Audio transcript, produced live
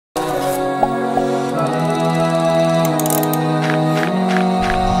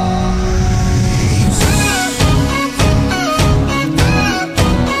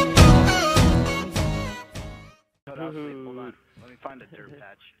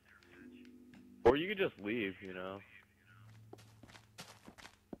Or you could just leave, you know.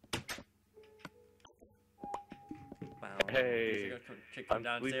 Wow. Hey, Come I'm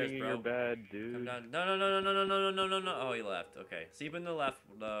downstairs, sleeping in bro. your bed, dude. Come down. No, no, no, no, no, no, no, no, no, no. Oh, he left. Okay. Sleep in the left.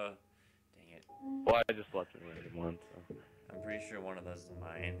 Dang it. Well, I just slept in a random one, so. I'm pretty sure one of those is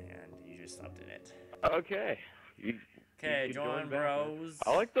mine, and you just slept in it. Okay. Okay, you join back, bros.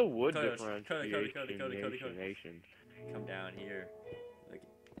 I like the wood Cody, differentiation. Come down here. Look,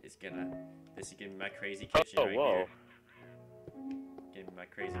 this is gonna be my crazy kitchen right whoa. here. Gonna be my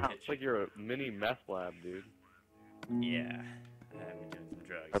crazy kitchen. It's like you're a mini meth lab, dude. Yeah. I've been doing some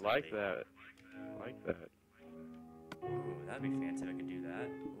drugs. I like that. I like that. Ooh, that'd be fancy if I could do that.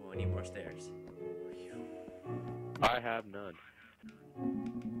 Ooh, I need more stairs. I have none.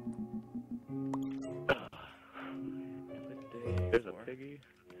 There's a piggy.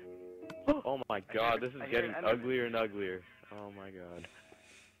 Oh my god, this is getting uglier and uglier. Oh my god.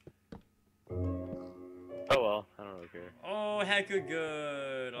 Oh well, I don't really care. Oh, hecka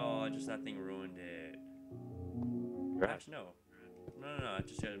good. Oh, just that thing ruined it. Actually, no. No. I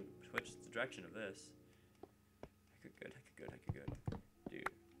just gotta switch the direction of this. Hecka good. Dude,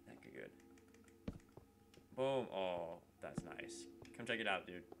 hecka good. Boom. Oh, that's nice. Come check it out,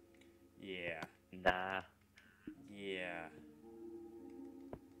 dude. Yeah. Nah. Yeah.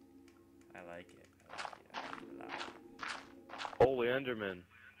 I like it. I like it a lot. Holy Enderman.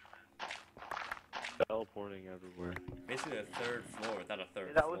 Teleporting everywhere. Basically a third floor without a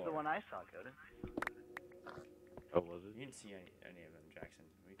third floor. That was the one I saw, Coda. Oh, was it? You didn't see any of them, Jackson.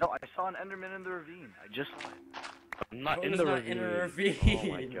 No, I saw an Enderman in the ravine. I just saw it. I'm not in Coda's the not ravine. in a ravine. Oh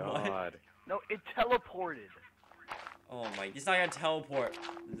my god. No, it teleported. Oh my, it's not gonna teleport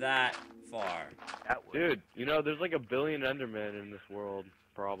that far. That would. Dude, you know, there's like 1 billion Endermen in this world,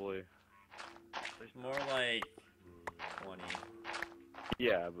 probably. There's more like 20.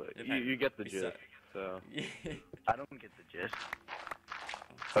 Yeah, but you get the gist, so. I don't get the gist.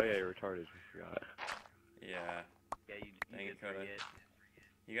 Oh yeah, you're retarded, I forgot. Yeah. Yeah, you Dang did it, Coda. forget.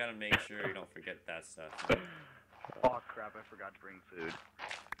 You gotta make sure you don't forget that stuff. Oh crap, I forgot to bring food.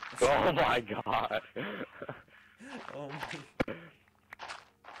 Oh my god. Oh my.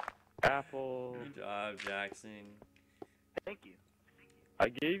 Apple. Good job, Jackson. Thank you. I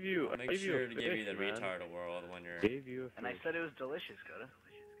gave you. I'll make sure to give you the retard world when you're. Gave you a fish. And I said it was delicious, Coda.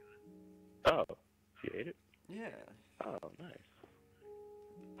 Oh, you ate it? Yeah. Oh, nice.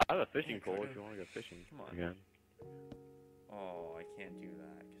 I have a fishing Hey, pole Coda. if you want to go fishing. Come on. Again. Oh, I can't do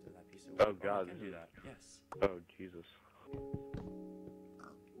that because of that piece of wood. Oh god, I can this do is... that. Yes. Oh Jesus.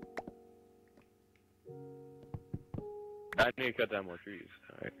 I need to cut down more trees.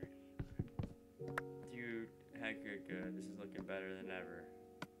 Alright. Dude, heck, good. This is looking better than ever.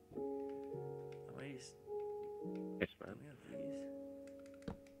 How many? Yes, man. We have these.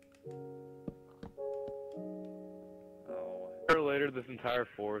 Oh. Sooner or later, this entire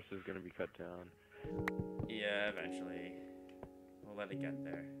forest is gonna be cut down. Yeah, eventually. We'll let it get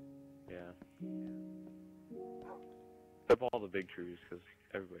there. Yeah. Except all the big trees, because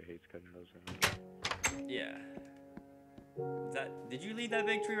everybody hates cutting those down. Yeah. Did you leave that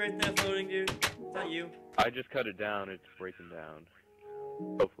big tree right there floating, dude? Is that you? I just cut it down, it's breaking down.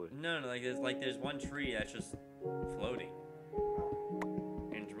 Hopefully. No, there's one tree that's just floating.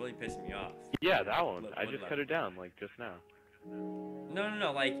 And it's really pissing me off. Yeah, that one. I just cut it down, like, just now.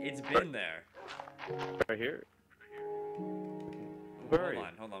 No, like, it's been there. Right here? Ooh,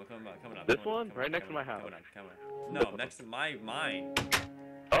 hold on, coming up. This one? Right next to my house. Coming up. No, next to mine.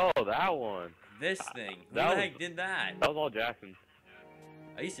 Oh, that one. This thing. Who That the heck did that? That was all Jackson.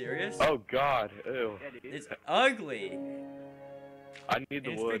 Are you serious? Oh god, ew. Yeah, dude. It's ugly. I need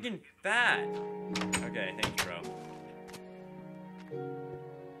the It's wood. freaking fat. Okay, thanks, bro.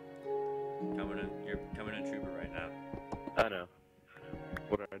 You're coming in trooper right now. I know.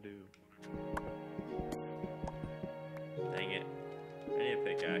 What did I do? Dang it. I need a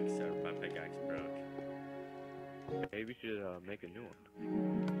pickaxe, so my pickaxe broke. Maybe we should make a new one.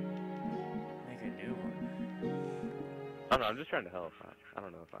 Make a new one. I don't know, I'm just trying to help. I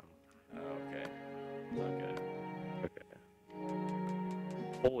don't know if I'm... Oh, okay. Not good. Okay.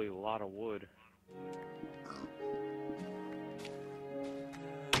 Holy lot of wood. Oh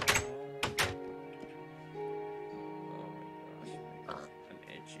my gosh. I'm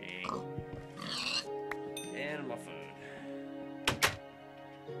itching. And my food.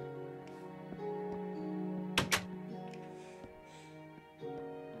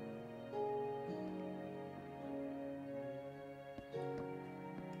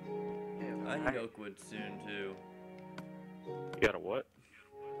 I need oak wood soon too. You got a what?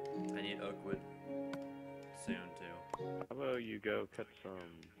 I need oak wood soon too. How about you go cut some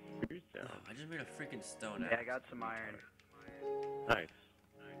trees down? Oh, I just made a freaking stone Yeah, I axe. got some iron. Nice.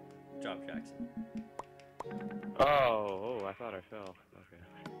 Job, Jackson. Oh, I thought I fell. Okay.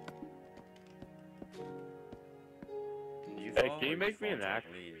 You Hey, fall can or you make me fall an to axe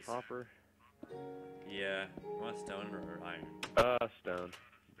leaves? proper? Yeah. You want stone or iron? Stone.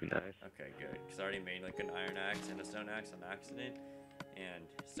 Be nice. Okay, good. Because I already made like an iron axe and a stone axe on accident. And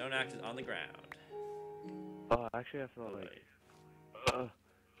stone axe is on the ground. Oh, actually, I feel like.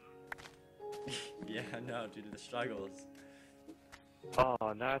 Yeah, no, due to the struggles. Oh,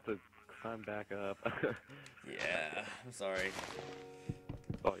 now I have to climb back up. Yeah, I'm sorry.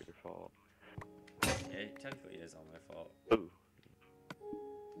 It's all your fault. Yeah, technically it is all my fault. Ooh.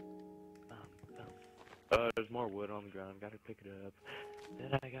 There's more wood on the ground. Gotta pick it up.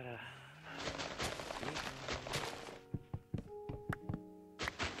 Then I gotta.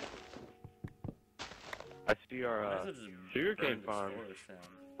 I see our Might as well just sugarcane burn the farm stores down.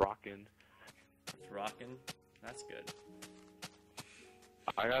 rocking. It's rocking. That's good.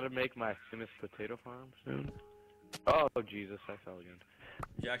 I gotta make my famous potato farm soon. Oh Jesus, I fell again.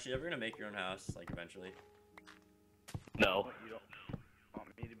 You actually ever gonna make your own house, like eventually? No. What, you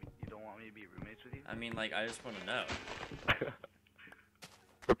don't want me to be roommates with you? I mean, like, I just want to know.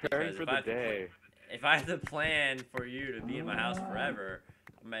 Preparing Because for if I the have to day. If I have to plan for you to be in my house forever,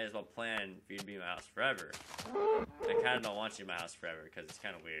 I might as well plan for you to be in my house forever. I kind of don't want you in my house forever because it's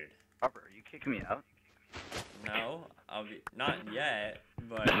kind of weird. Robert, are you kicking me out? No, I'll be not yet,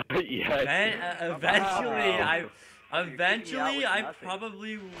 but Yes. eventually, Wow. eventually, I nothing.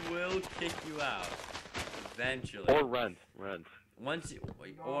 probably will kick you out. Eventually. Or rent. Once you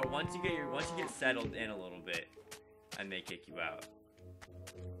get settled in a little bit, I may kick you out.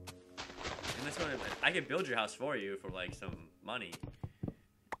 And this one, I can build your house for you for like some money,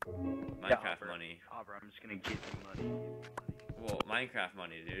 Minecraft money. Robert, I'm just gonna give you money. Well, Minecraft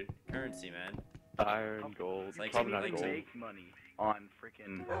money, dude. Currency, man. Iron, gold. It's like Probably something not like gold. Make money on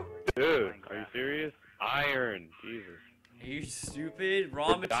freaking. Dude, Minecraft. are you serious? Iron. Jesus. Are you stupid?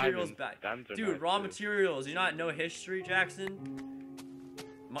 Raw Or materials diamonds. back. Diamonds are Dude, nice, raw too. materials. You not know history, Jackson?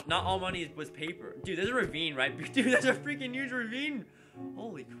 Not all money was paper. Dude, there's a ravine, right? Dude, there's a freaking huge ravine.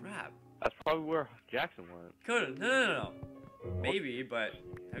 Holy crap. That's probably where Jackson went. Coda, no. Maybe, but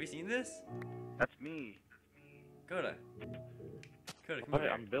have you seen this? That's me. Coda, come Wait, over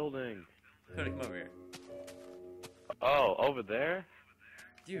here. I'm building. Coda, come over here. Oh, over there?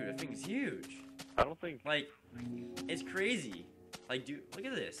 Dude, that thing's huge. I don't think. Like, it's crazy. Like, dude, look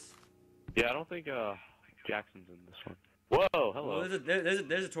at this. Yeah, I don't think Jackson's in this one. Whoa, hello. Well,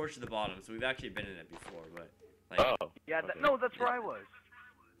 there's a torch at the bottom, so we've actually been in it before, but like, Oh. Yeah, okay. no, that's where I was.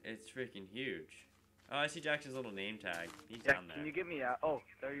 it's freaking huge. Oh, I see Jackson's little name tag. He's Yeah, down there. can you get me out? Oh,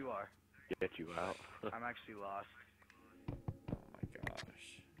 there you are. Get you out. I'm actually lost. Oh my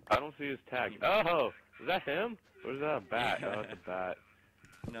gosh. I don't see his tag. Oh, is that him? Or is that a bat? Oh, it's a bat.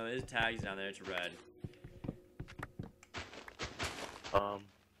 No, there's tags down there. It's red.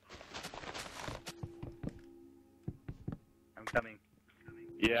 I'm coming.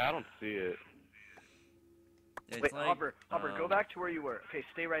 Yeah, I don't see it. It's Wait, like, Hopper, go back to where you were. Okay,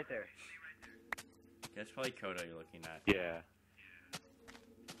 stay right there. That's probably Coda you're looking at. Yeah.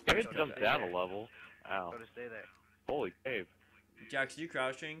 I could jump down a level. Ow. Go to stay there. Holy cave. Jax, are you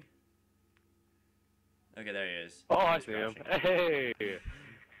crouching? Okay, there he is. Oh, I He's see him. crouching. Hey!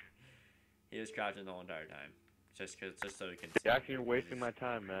 He was crouching the whole entire time. Just so he can see. Jackson, you're wasting my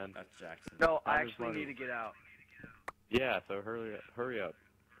time, man. That's Jackson. No, I Time is actually money. need to get out. Yeah, so hurry up.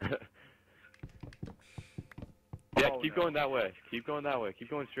 Yeah, Oh, keep no. going that way. Keep going that way. Keep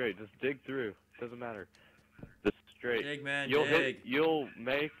going straight. Just dig through. Doesn't matter. Just straight. Dig, man, You'll dig. You'll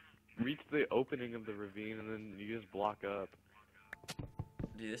reach the opening of the ravine, and then you just block up.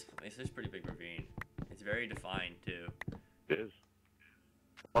 Dude, this is a pretty big ravine. It's very defined too. It is.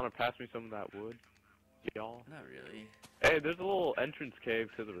 Wanna pass me some of that wood, y'all? Not really. Hey, there's a little entrance cave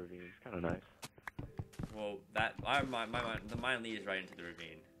to the ravine. It's kind of nice. Well, mine leads right into the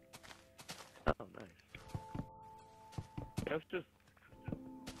ravine. Oh, nice. Yeah, it's just.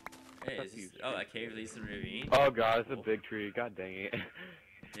 Hey, That's is this, huge. oh, that cave leads to the ravine? Oh god, it's a Cool. big tree. God dang it.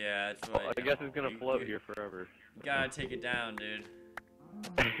 Yeah, that's what. I guess it's gonna float you here forever. You gotta take it down, dude.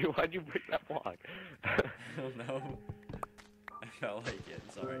 Why'd you break that block? I don't know. I felt like it.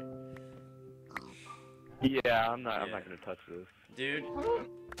 Sorry. Yeah, I'm not Yeah. gonna touch this. Dude,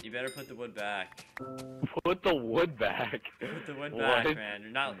 you better put the wood back. Put the wood back. Put the wood What? back,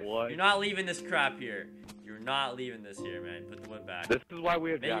 man. What? You're not leaving this crap here. You're not leaving this here, man. Put the wood back. This is why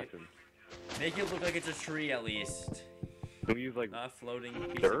we have Make it- Jackson. Make it look like it's a tree at least. Can we use like Not a floating piece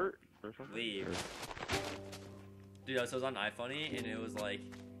of dirt or something? leaves. Or- Dude, so it was on iFunny, and it was like,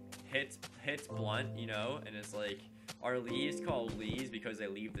 hits blunt, you know, and it's like, are leaves called leaves because they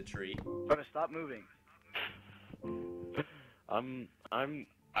leave the tree? Brother, stop moving. I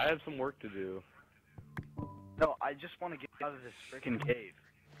have some work to do. No, I just want to get out of this freaking cave.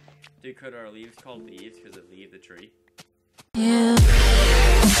 Dude, could our leaves called leaves because they leave the tree? Yeah.